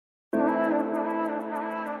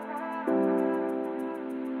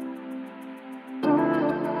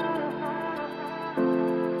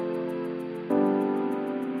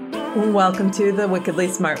Welcome to the Wickedly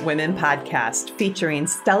Smart Women podcast, featuring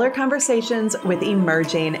stellar conversations with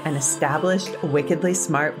emerging and established wickedly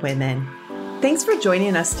smart women. Thanks for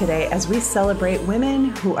joining us today as we celebrate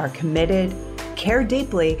women who are committed, care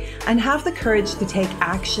deeply, and have the courage to take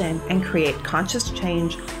action and create conscious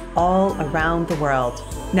change all around the world.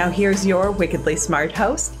 Now here's your wickedly smart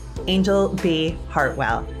host, Angel B.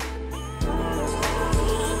 Hartwell.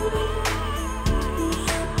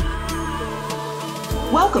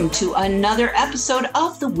 Welcome to another episode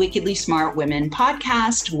of the Wickedly Smart Women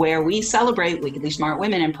podcast, where we celebrate wickedly smart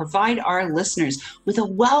women and provide our listeners with a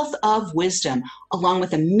wealth of wisdom, along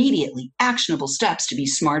with immediately actionable steps to be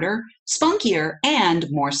smarter, spunkier, and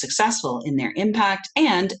more successful in their impact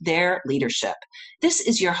and their leadership. This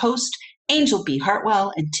is your host, Angel B.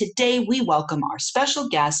 Hartwell, and today we welcome our special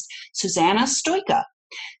guest, Susanna Stoika.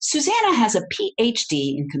 Susanna has a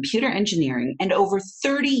PhD in computer engineering and over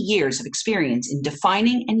 30 years of experience in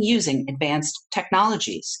defining and using advanced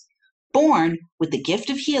technologies. Born with the gift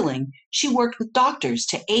of healing, she worked with doctors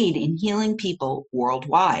to aid in healing people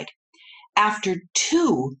worldwide. After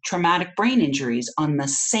 2 traumatic brain injuries on the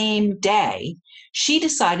same day, she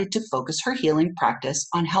decided to focus her healing practice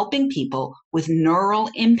on helping people with neural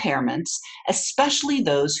impairments, especially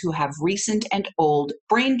those who have recent and old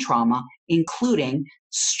brain trauma, including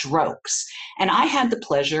strokes. And I had the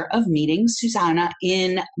pleasure of meeting Susanna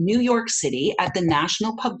in New York City at the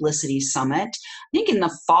National Publicity Summit, I think in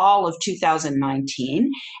the fall of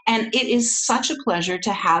 2019. And it is such a pleasure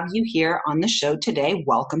to have you here on the show today.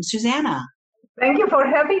 Welcome, Susanna. Thank you for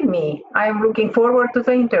having me. I'm looking forward to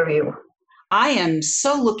the interview. I am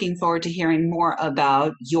so looking forward to hearing more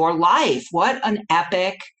about your life. What an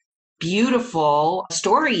epic, beautiful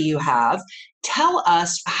story you have. Tell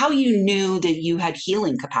us how you knew that you had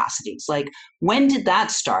healing capacities. Like, when did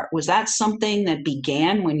that start? Was that something that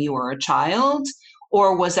began when you were a child,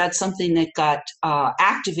 or was that something that got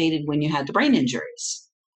activated when you had the brain injuries?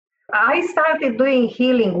 I started doing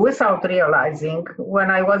healing without realizing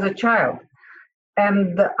when I was a child.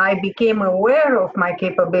 And I became aware of my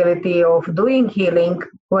capability of doing healing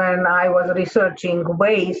when I was researching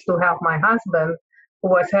ways to help my husband, who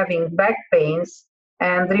was having back pains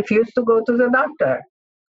and refused to go to the doctor.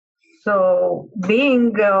 So being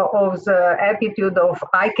of the attitude of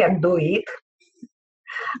I can do it,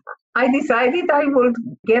 I decided I would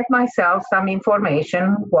get myself some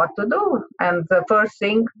information what to do. And the first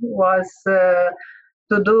thing was to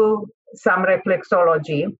do some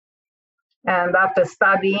reflexology. And after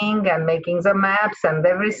studying and making the maps and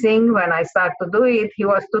everything, when I started to do it, he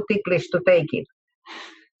was too ticklish to take it.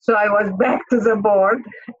 So I was back to the board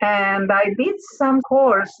and I did some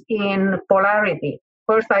course in polarity.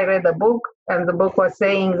 First, I read a book, and the book was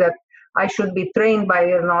saying that I should be trained by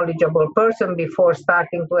a knowledgeable person before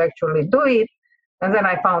starting to actually do it. And then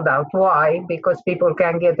I found out why, because people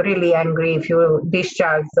can get really angry if you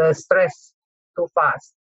discharge the stress too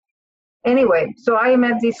fast. Anyway, so I am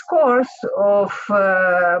at this course of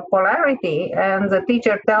polarity, and the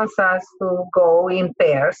teacher tells us to go in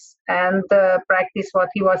pairs and practice what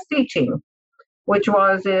he was teaching, which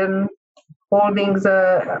was in holding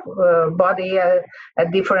the body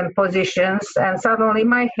at different positions, and suddenly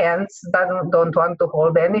my hands don't want to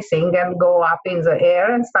hold anything and go up in the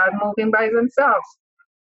air and start moving by themselves.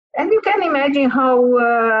 And you can imagine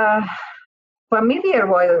how familiar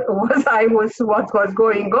was I with what was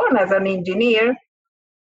going on as an engineer.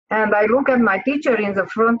 And I look at my teacher in the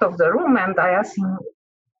front of the room and I ask him,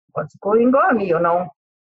 what's going on,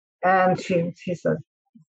 And she said,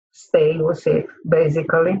 stay with it,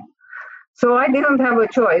 basically. So I didn't have a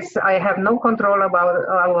choice. I have no control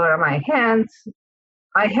over my hands.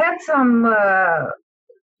 I had some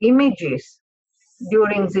images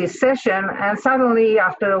during this session, and suddenly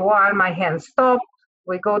after a while my hands stopped.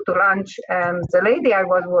 We go to lunch, and the lady I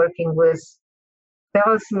was working with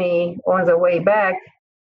tells me on the way back,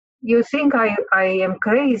 you think I am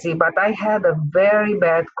crazy, but I had a very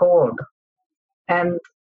bad cold. And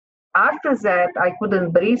after that, I couldn't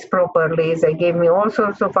breathe properly. They gave me all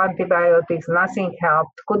sorts of antibiotics. Nothing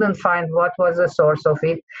helped. Couldn't find what was the source of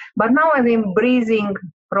it. But now I'm breathing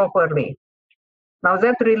properly. Now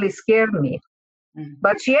that really scared me.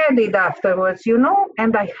 But she added afterwards,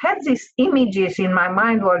 and I had these images in my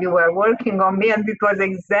mind while you were working on me, and it was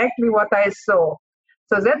exactly what I saw.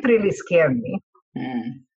 So that really scared me.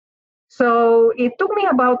 So it took me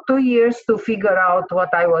about 2 years to figure out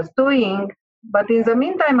what I was doing. But in the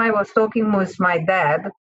meantime, I was talking with my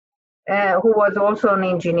dad, who was also an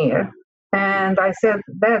engineer. And I said,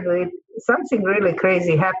 Dad, something really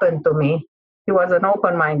crazy happened to me. He was an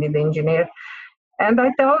open-minded engineer. And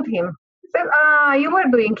I told him, said, you were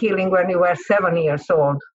doing healing when you were 7 years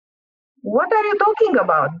old. What are you talking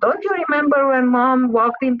about? Don't you remember when mom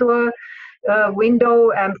walked into a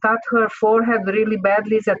window and cut her forehead really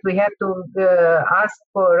badly that we had to ask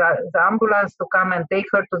for the ambulance to come and take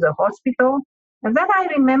her to the hospital? And then I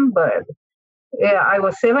remembered. I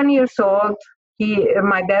was 7 years old.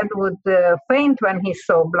 My dad would faint when he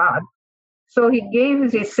saw blood. So he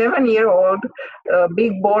gave this 7-year-old a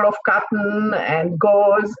big ball of cotton and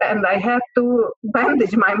gauze, and I had to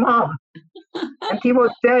bandage my mom. And he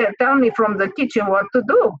would tell me from the kitchen what to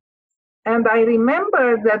do. And I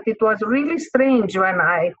remember that it was really strange when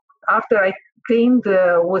after I cleaned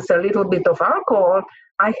with a little bit of alcohol,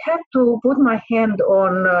 I had to put my hand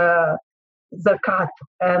on the cut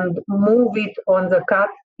and move it on the cut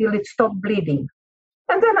till it stopped bleeding.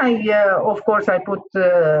 And then of course, I put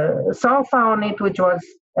sulfa on it, which was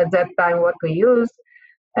at that time what we used,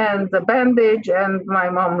 and the bandage, and my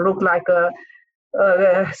mom looked like a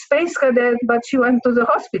space cadet, but she went to the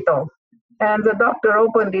hospital. And the doctor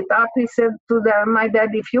opened it up. He said to my dad,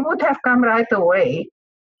 if you would have come right away,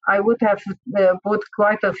 I would have put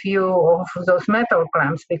quite a few of those metal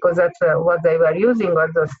clamps, because that's what they were using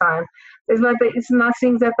at those time. But it's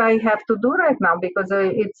nothing that I have to do right now because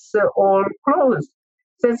it's all closed.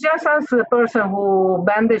 So it's just ask the person who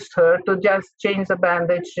bandaged her to just change the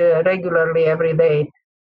bandage regularly every day.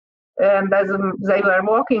 And as they were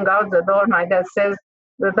walking out the door, my dad says,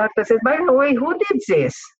 the doctor says, by the way, who did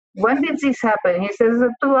this? When did this happen? He says,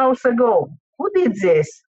 2 hours ago. Who did this?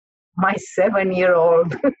 My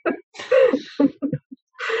 7-year-old.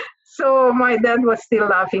 So my dad was still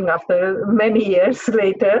laughing after many years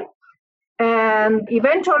later. And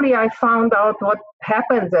eventually I found out what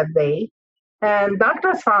happened that day. And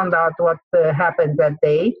doctors found out what happened that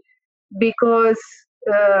day because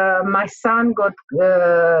my son got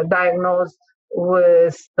diagnosed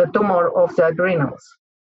with a tumor of the adrenals.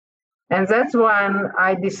 And that's when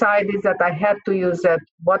I decided that I had to use that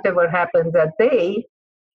whatever happened that day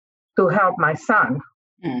to help my son.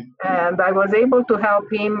 Mm. And I was able to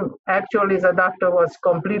help him. Actually, the doctor was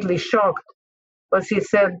completely shocked because he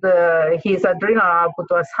said his adrenal output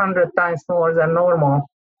was 100 times more than normal.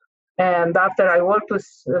 And after I worked with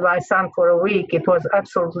my son for a week, it was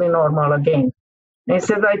absolutely normal again. And he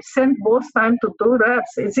said, I sent both time to 2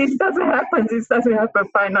 reps. This doesn't happen. This doesn't happen.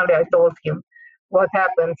 Finally, I told him what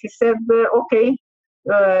happened. He said, okay.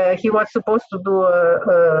 He was supposed to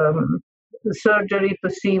do surgery to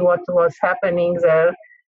see what was happening there.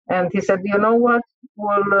 And he said, you know what?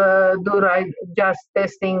 We'll do just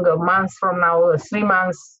testing a month from now, 3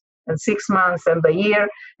 months and 6 months and a year.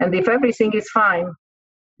 And if everything is fine,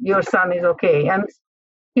 your son is okay. And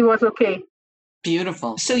he was okay.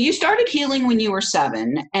 Beautiful. So you started healing when you were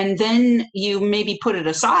 7, and then you maybe put it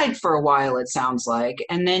aside for a while, it sounds like,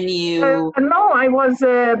 and then you... No, I was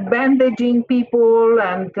bandaging people,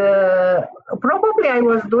 and probably I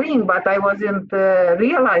was doing, but I wasn't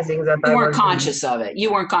realizing that you weren't conscious of it.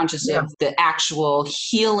 You weren't conscious of the actual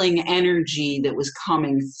healing energy that was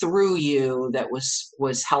coming through you that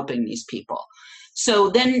was helping these people. So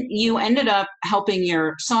then you ended up helping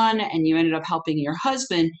your son, and you ended up helping your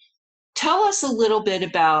husband. Tell us a little bit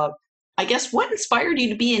about, I guess, what inspired you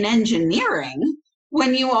to be in engineering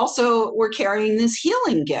when you also were carrying this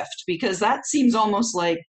healing gift? Because that seems almost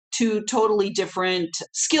like 2 totally different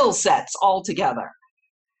skill sets altogether.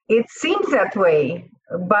 It seems that way.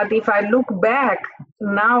 But if I look back,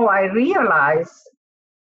 now I realize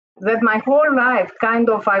that my whole life,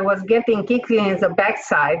 I was getting kicked in the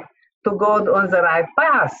backside to go on the right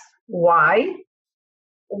path. Why?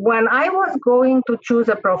 When I was going to choose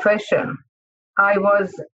a profession, I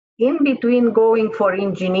was in between going for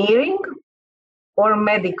engineering or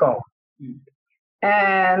medical. Mm.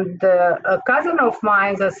 And a cousin of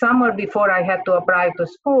mine, the summer before I had to apply to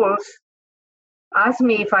schools, asked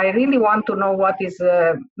me if I really want to know what is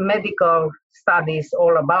medical studies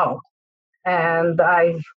all about. And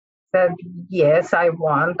I said, yes, I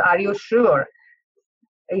want. Are you sure?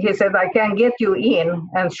 He said, I can get you in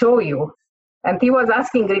and show you. And he was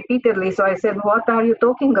asking repeatedly, so I said, what are you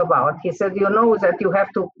talking about? He said, you know that you have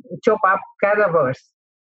to chop up cadavers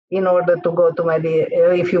in order to go to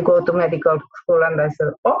if you go to medical school. And I said,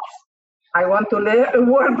 oops, I want to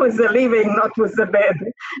work with the living, not with the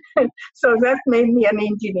dead. So that made me an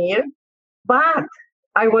engineer. But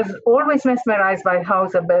I was always mesmerized by how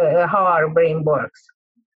our brain works.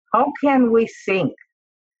 How can we think?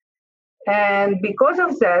 And because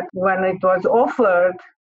of that, when it was offered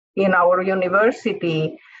in our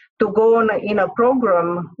university to go on in a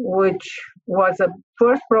program which was a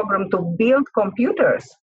first program to build computers,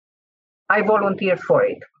 I volunteered for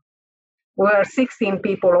it. We were 16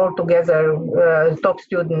 people altogether, top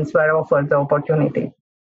students were offered the opportunity.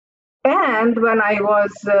 And when I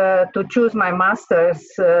was to choose my master's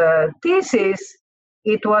thesis,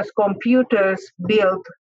 it was computers built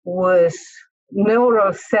with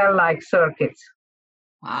neural cell-like circuits.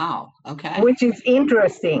 Wow. Okay. Which is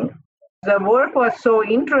interesting. The work was so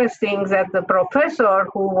interesting that the professor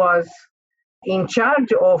who was in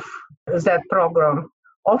charge of that program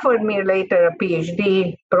offered me later a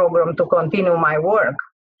PhD program to continue my work.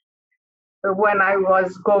 When I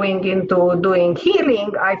was going into doing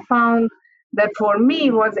healing, I found that for me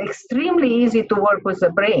it was extremely easy to work with the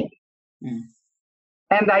brain. Mm.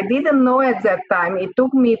 And I didn't know at that time. It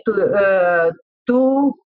took me to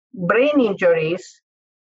 2 brain injuries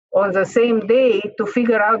on the same day to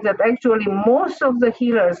figure out that actually most of the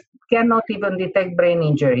healers cannot even detect brain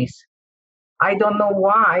injuries. I don't know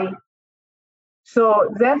why.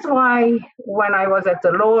 So that's why when I was at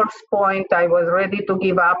the lowest point, I was ready to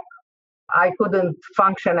give up. I couldn't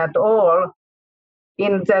function at all.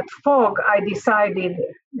 In that fog, I decided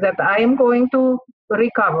that I am going to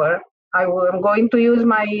recover. I am going to use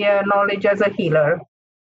my knowledge as a healer,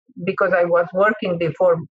 because I was working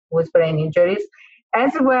before with brain injuries,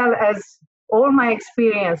 as well as all my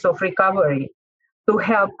experience of recovery to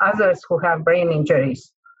help others who have brain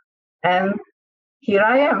injuries. And here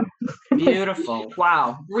I am. Beautiful.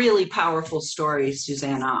 Wow. Really powerful story,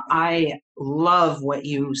 Susanna. I love what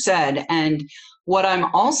you said. And what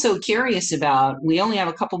I'm also curious about, we only have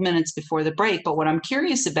a couple minutes before the break, but what I'm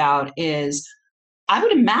curious about is, I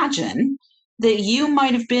would imagine that you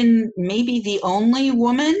might have been maybe the only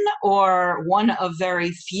woman or one of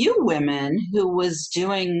very few women who was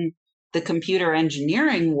doing the computer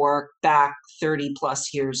engineering work back 30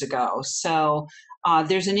 plus years ago. So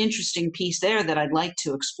there's an interesting piece there that I'd like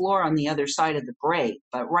to explore on the other side of the break.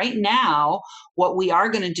 But right now, what we are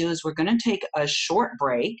going to do is we're going to take a short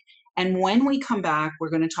break. And when we come back, we're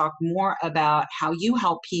going to talk more about how you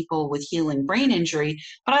help people with healing brain injury.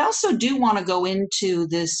 But I also do want to go into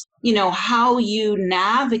this, how you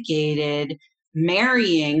navigated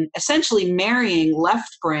essentially marrying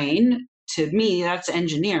left brain. To me, that's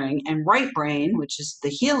engineering, and right brain, which is the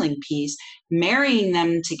healing piece, marrying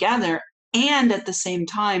them together, and at the same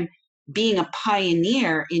time being a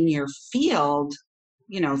pioneer in your field,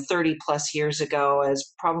 30 plus years ago as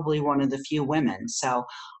probably one of the few women. So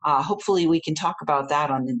hopefully we can talk about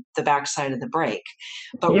that on the backside of the break.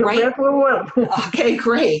 But okay,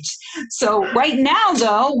 great. So right now,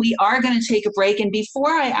 though, we are going to take a break. And before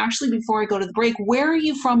I go to the break, where are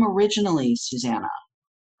you from originally, Susanna?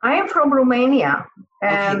 I am from Romania,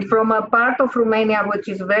 and from a part of Romania which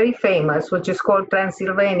is very famous, which is called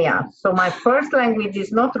Transylvania. So my first language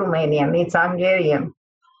is not Romanian, it's Hungarian.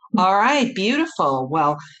 All right, beautiful.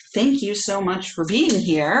 Well, thank you so much for being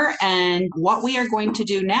here. And what we are going to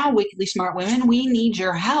do now, Wickedly Smart Women, we need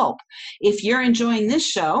your help. If you're enjoying this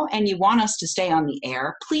show and you want us to stay on the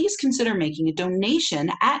air, please consider making a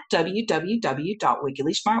donation at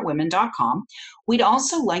www.wickedlysmartwomen.com. We'd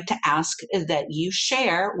also like to ask that you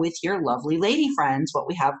share with your lovely lady friends what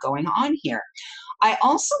we have going on here. I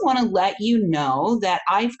also want to let you know that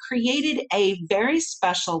I've created a very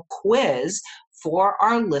special quiz for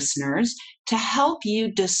our listeners to help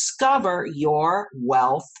you discover your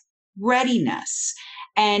wealth readiness.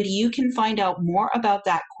 And you can find out more about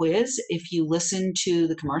that quiz if you listen to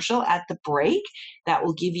the commercial at the break. That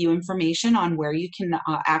will give you information on where you can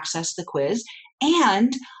access the quiz.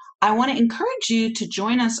 And I want to encourage you to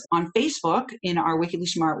join us on Facebook in our Wickedly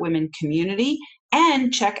Smart Women community,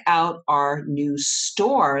 and check out our new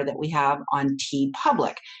store that we have on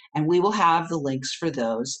TeePublic. And we will have the links for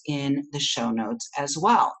those in the show notes as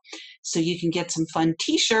well. So you can get some fun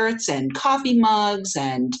t-shirts and coffee mugs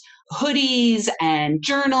and hoodies and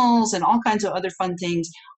journals and all kinds of other fun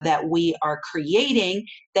things that we are creating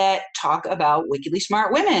that talk about wickedly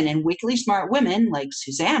smart women. And wickedly smart women like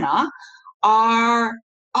Susanna are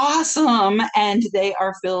awesome, and they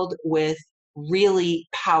are filled with really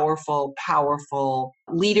powerful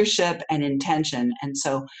leadership and intention. And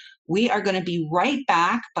so we are going to be right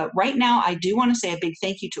back. But right now, I do want to say a big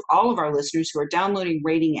thank you to all of our listeners who are downloading,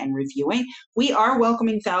 rating, and reviewing. We are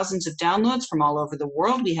welcoming thousands of downloads from all over the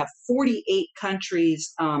world. We have 48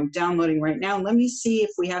 countries downloading right now. Let me see if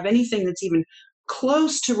we have anything that's even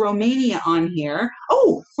close to Romania on here.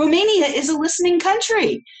 Oh, Romania is a listening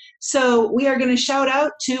country. So we are going to shout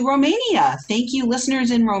out to Romania. Thank you,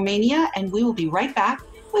 listeners in Romania, and we will be right back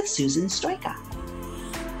with Susan Stoica.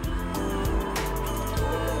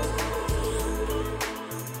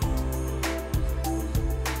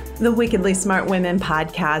 The Wickedly Smart Women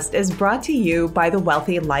podcast is brought to you by the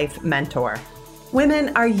Wealthy Life Mentor.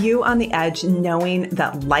 Women, are you on the edge knowing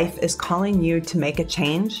that life is calling you to make a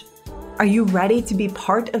change? Are you ready to be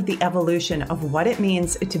part of the evolution of what it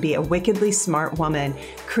means to be a wickedly smart woman,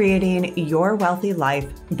 creating your wealthy life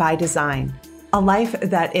by design? A life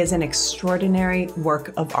that is an extraordinary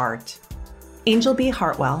work of art. Angel B.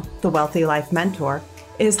 Hartwell, the Wealthy Life Mentor,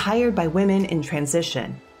 is hired by women in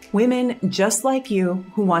transition. Women just like you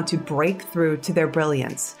who want to break through to their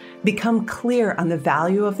brilliance, become clear on the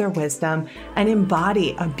value of their wisdom, and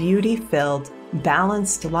embody a beauty-filled,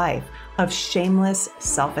 balanced life of shameless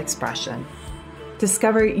self-expression.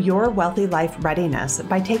 Discover your wealthy life readiness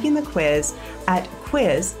by taking the quiz at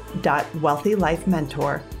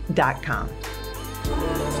quiz.wealthylifementor.com.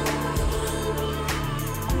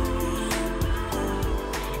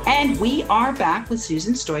 And we are back with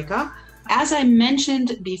Susan Stoica. As I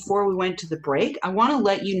mentioned before we went to the break, I want to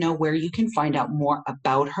let you know where you can find out more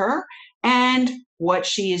about her and what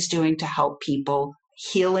she is doing to help people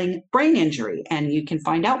healing brain injury. And you can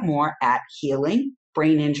find out more at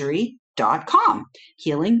healingbraininjury.com.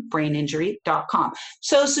 Healingbraininjury.com.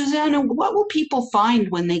 So, Susanna, what will people find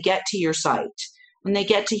when they get to your site? When they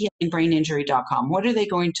get to healingbraininjury.com, what are they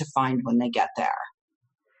going to find when they get there?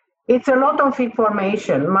 It's a lot of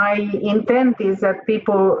information. My intent is that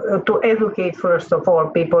people, to educate, first of all,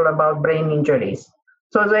 people about brain injuries.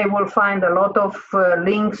 So they will find a lot of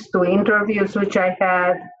links to interviews which I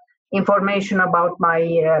had, information about my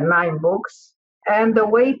 9 books, and the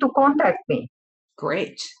way to contact me.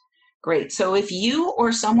 Great. So if you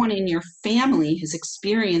or someone in your family has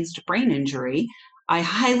experienced brain injury, I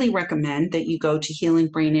highly recommend that you go to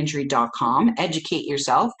healingbraininjury.com, educate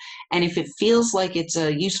yourself, and if it feels like it's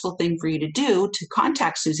a useful thing for you to do, to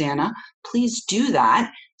contact Susanna, please do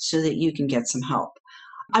that so that you can get some help.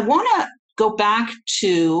 I want to go back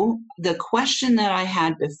to the question that I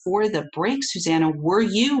had before the break, Susanna. Were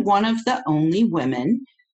you one of the only women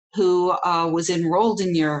who was enrolled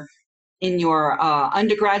in your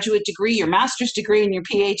undergraduate degree, your master's degree, and your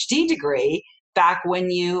PhD degree back when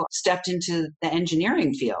you stepped into the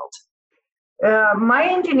engineering field? My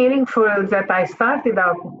engineering field that I started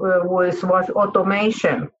out with was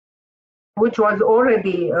automation, which was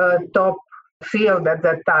already a top field at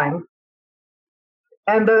that time.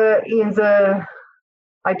 And I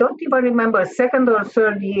don't even remember, second or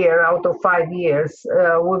third year out of 5 years,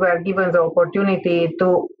 we were given the opportunity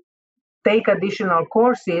to take additional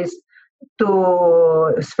courses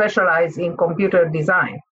to specialize in computer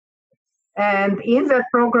design. And in that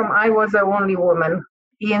program, I was the only woman.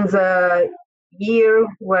 In the year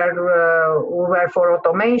where we were for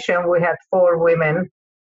automation, we had 4 women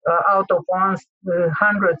out of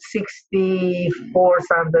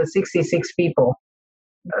 166 people.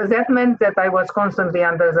 That meant that I was constantly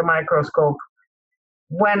under the microscope.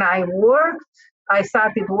 When I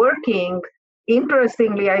started working,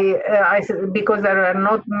 interestingly, because there are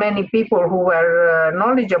not many people who were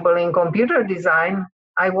knowledgeable in computer design,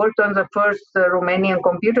 I worked on the first Romanian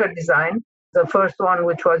computer design, the first one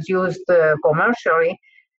which was used commercially,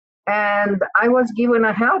 and I was given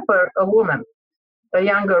a helper, a woman, a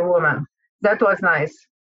younger woman. That was nice.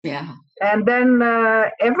 Yeah. And then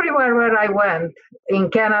everywhere where I went, in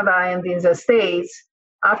Canada and in the States,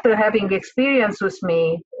 after having experience with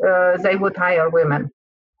me, they would hire women,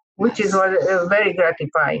 which is very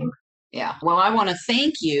gratifying. Yeah. Well, I want to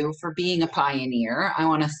thank you for being a pioneer. I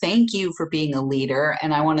want to thank you for being a leader.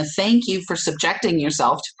 And I want to thank you for subjecting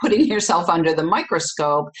yourself to putting yourself under the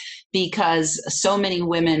microscope, because so many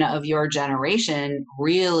women of your generation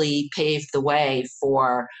really paved the way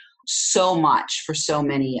for so much for so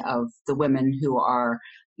many of the women who are,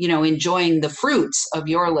 enjoying the fruits of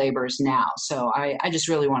your labors now. So I just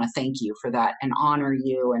really want to thank you for that and honor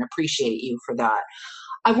you and appreciate you for that.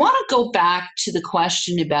 I want to go back to the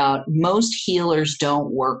question about most healers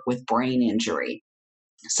don't work with brain injury.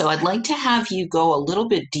 So I'd like to have you go a little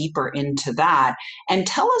bit deeper into that and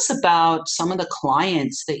tell us about some of the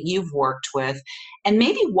clients that you've worked with and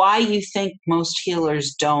maybe why you think most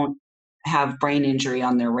healers don't have brain injury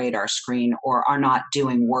on their radar screen or are not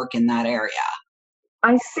doing work in that area.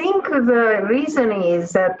 I think the reason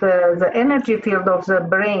is that the energy field of the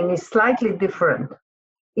brain is slightly different.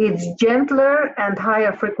 It's gentler and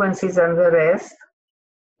higher frequencies than the rest.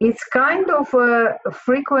 It's kind of a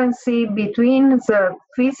frequency between the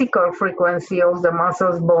physical frequency of the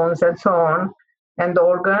muscles, bones, and so on, and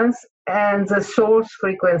organs, and the soul's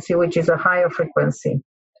frequency, which is a higher frequency.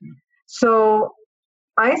 So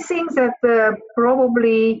I think that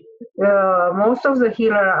probably most of the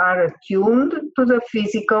healers are attuned to the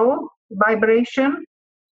physical vibration,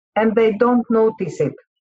 and they don't notice it.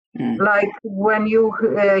 Like when you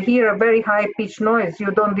hear a very high-pitched noise,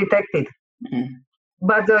 you don't detect it.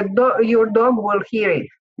 But your dog will hear it.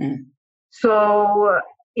 So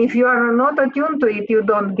if you are not attuned to it, you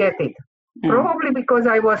don't get it. Probably because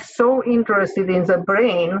I was so interested in the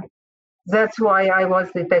brain, that's why I was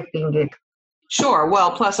detecting it. Sure.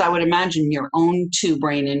 Well, plus I would imagine your own 2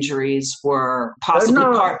 brain injuries were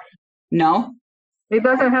possibly No? It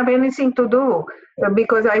doesn't have anything to do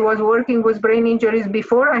because I was working with brain injuries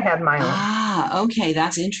before I had my own. Ah, okay.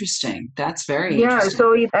 That's interesting. That's very Yeah, interesting.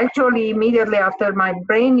 so it actually immediately after my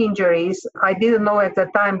brain injuries, I didn't know at the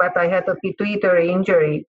time, but I had a pituitary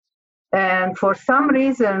injury. And for some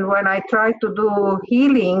reason, when I tried to do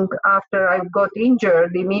healing after I got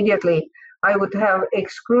injured, immediately I would have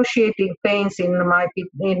excruciating pains in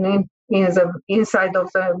the inside of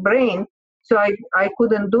the brain. So I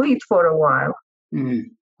couldn't do it for a while.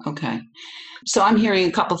 Okay. So I'm hearing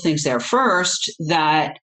a couple things there. First,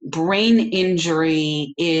 that brain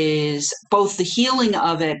injury is both the healing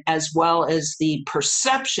of it as well as the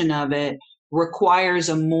perception of it requires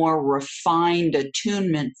a more refined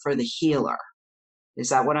attunement for the healer. Is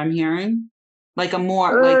that what I'm hearing? Like a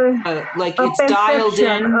more like it's dialed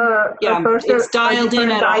in. It's dialed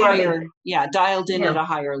in at a higher. Yeah, dialed in at a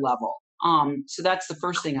higher level. So that's the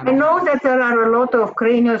first thing I know that there are a lot of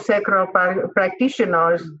craniosacral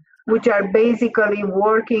practitioners which are basically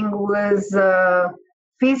working with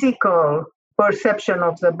physical perception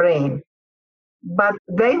of the brain, but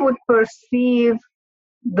they would perceive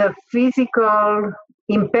the physical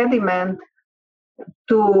impediment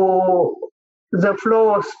to the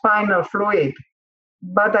flow of spinal fluid.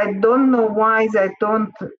 But I don't know why they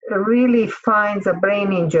don't really find the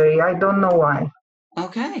brain injury. I don't know why.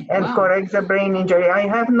 Okay. And correct the brain injury. I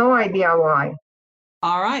have no idea why.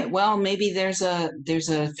 All right. Well, maybe there's a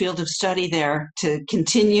field of study there to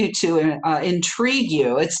continue to intrigue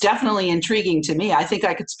you. It's definitely intriguing to me. I think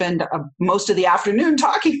I could spend most of the afternoon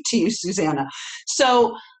talking to you, Susanna.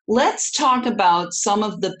 So let's talk about some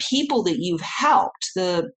of the people that you've helped,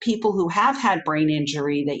 the people who have had brain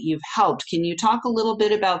injury that you've helped. Can you talk a little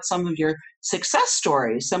bit about some of your success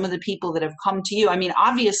stories, some of the people that have come to you? I mean,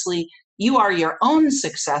 obviously, you are your own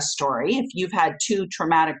success story if you've had 2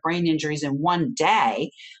 traumatic brain injuries in one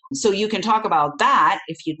day. So you can talk about that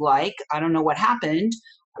if you'd like. I don't know what happened,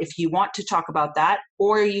 if you want to talk about that,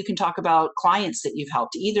 or you can talk about clients that you've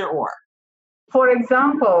helped, either or. For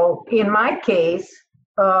example, in my case,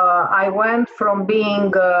 I went from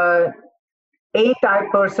being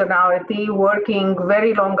A-type personality, working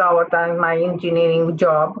very long hours in my engineering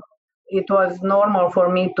job. It was normal for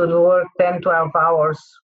me to work 10, 12 hours.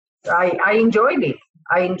 I enjoyed it.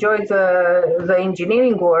 I enjoyed the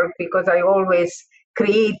engineering work because I always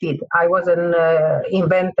created. I was an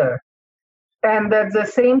inventor. And at the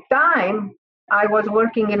same time, I was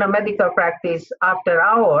working in a medical practice after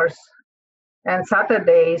hours and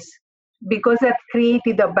Saturdays because that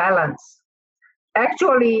created a balance.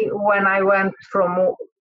 Actually, when I went from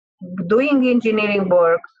doing engineering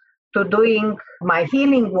work to doing my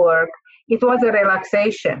healing work, it was a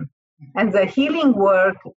relaxation. And the healing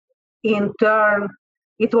work, in turn,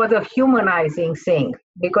 it was a humanizing thing.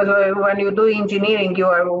 Because when you do engineering, you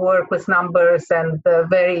work with numbers and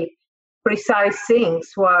very precise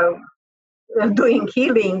things, while doing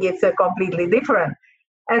healing, it's a completely different.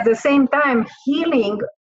 At the same time, healing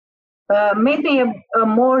made me a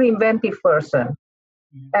more inventive person.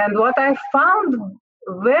 And what I found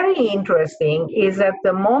very interesting is that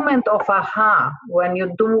the moment of aha, when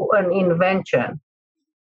you do an invention,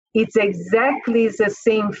 it's exactly the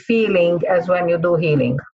same feeling as when you do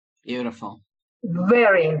healing. Beautiful.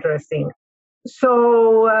 Very interesting.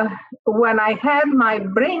 So when I had my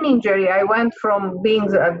brain injury, I went from being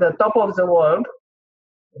at the top of the world,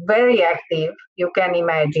 very active, you can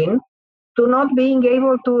imagine, to not being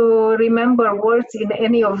able to remember words in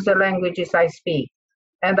any of the languages I speak.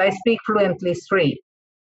 And I speak fluently 3.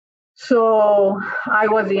 So I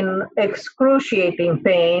was in excruciating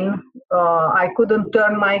pain. I couldn't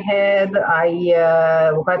turn my head. I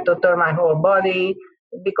had to turn my whole body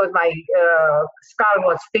because my skull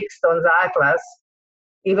was fixed on the atlas.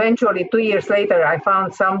 Eventually, 2 years later, I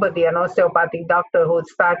found somebody, an osteopathic doctor, who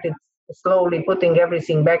started slowly putting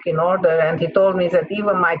everything back in order. And he told me that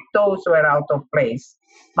even my toes were out of place.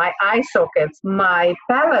 My eye sockets, my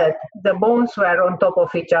palate, the bones were on top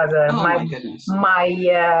of each other. Oh, my goodness. My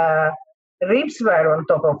ribs were on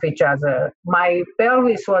top of each other. My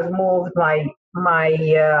pelvis was moved. My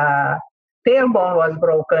tailbone was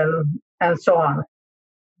broken, and so on.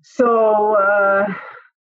 So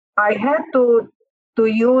I had to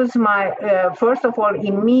use my, first of all,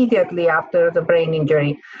 immediately after the brain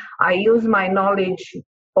injury, I used my knowledge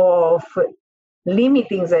of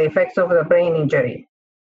limiting the effects of the brain injury.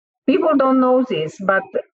 People don't know this, but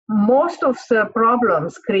most of the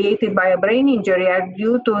problems created by a brain injury are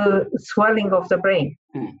due to swelling of the brain.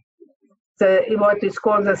 What is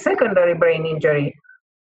called the secondary brain injury.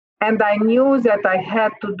 And I knew that I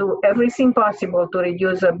had to do everything possible to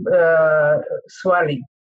reduce the swelling.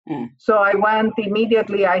 So I went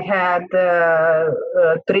immediately. I had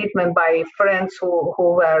treatment by friends who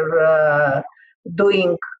were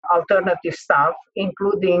doing alternative stuff,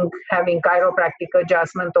 including having chiropractic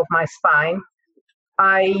adjustment of my spine.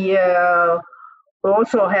 I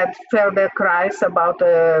also had felt a cries about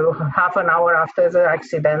half an hour after the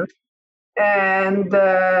accident. And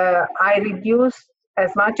I reduced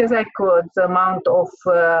as much as I could the amount of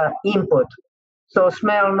input. So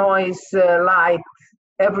smell, noise, light,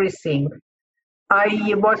 everything.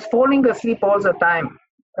 I was falling asleep all the time.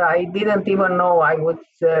 I didn't even know. I would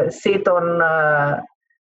sit on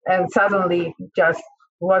and suddenly just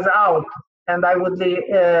was out. And I would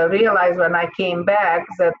realize when I came back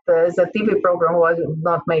that the TV program was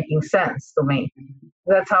not making sense to me.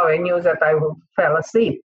 That's how I knew that I fell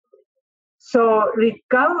asleep. So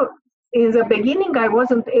in the beginning, I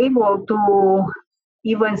wasn't able to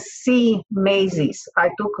even see mazes. I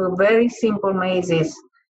took a very simple mazes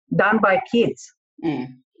done by kids.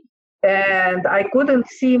 And I couldn't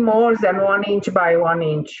see more than 1 inch by 1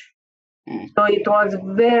 inch. So it was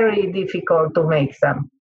very difficult to make them.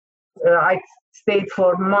 I stayed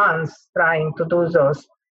for months trying to do those.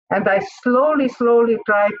 And I slowly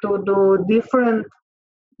tried to do different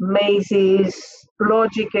mazes,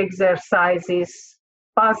 logic exercises,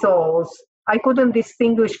 puzzles. I couldn't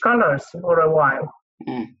distinguish colors for a while,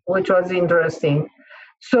 which was interesting.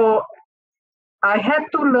 So I had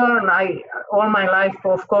to learn. All my life,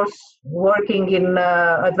 of course, working in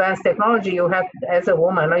advanced technology, as a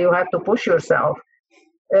woman, you have to push yourself.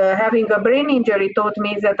 Having a brain injury taught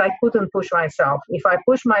me that I couldn't push myself. If I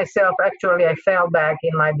push myself, actually, I fell back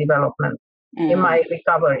in my development, in my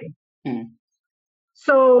recovery.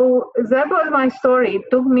 So that was my story. It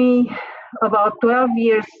took me about 12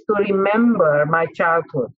 years to remember my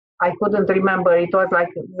childhood. I couldn't remember. It was like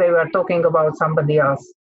they were talking about somebody else.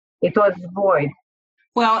 It was void.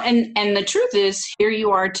 Well, and the truth is, here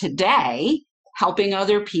you are today, helping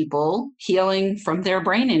other people healing from their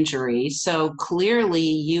brain injury. So clearly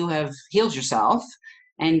you have healed yourself,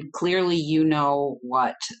 and clearly you know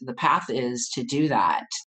what the path is to do that.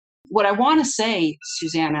 What I want to say,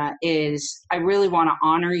 Susanna, is I really want to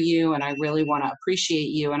honor you, and I really want to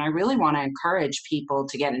appreciate you, and I really want to encourage people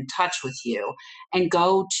to get in touch with you and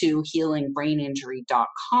go to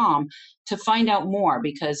healingbraininjury.com to find out more,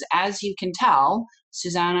 because as you can tell,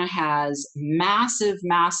 Susanna has massive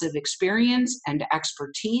experience and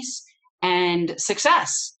expertise and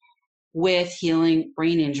success with healing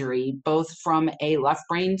brain injury, both from a left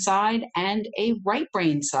brain side and a right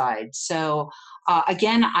brain side. So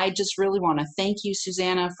again, I just really want to thank you,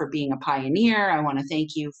 Susanna, for being a pioneer. I want to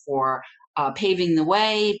thank you for paving the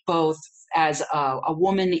way, both as a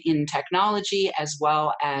woman in technology as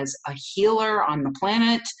well as a healer on the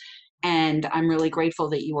planet. And I'm really grateful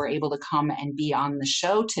that you were able to come and be on the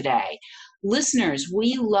show today. Listeners,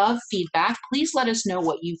 we love feedback. Please let us know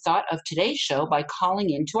what you thought of today's show by calling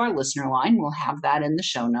into our listener line. We'll have that in the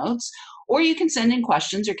show notes. Or you can send in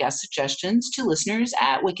questions or guest suggestions to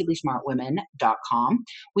listeners@wickedlysmartwomen.com.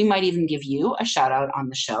 We might even give you a shout out on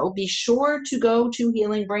the show. Be sure to go to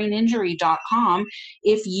healingbraininjury.com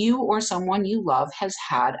if you or someone you love has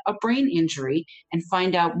had a brain injury and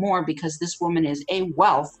find out more, because this woman is a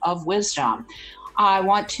wealth of wisdom. I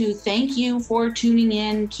want to thank you for tuning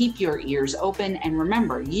in. Keep your ears open, and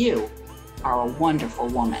remember, you are a wonderful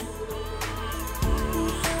woman.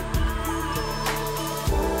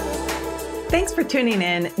 Thanks for tuning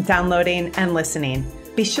in, downloading, and listening.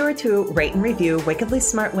 Be sure to rate and review Wickedly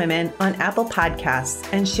Smart Women on Apple Podcasts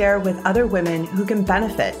and share with other women who can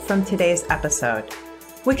benefit from today's episode.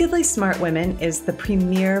 Wickedly Smart Women is the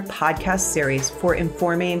premier podcast series for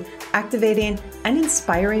informing, activating, and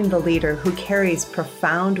inspiring the leader who carries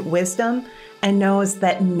profound wisdom and knows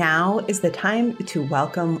that now is the time to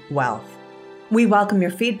welcome wealth. We welcome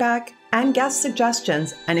your feedback and guest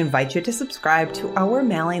suggestions and invite you to subscribe to our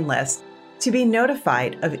mailing list to be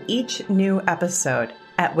notified of each new episode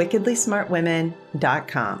at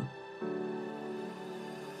wickedlysmartwomen.com.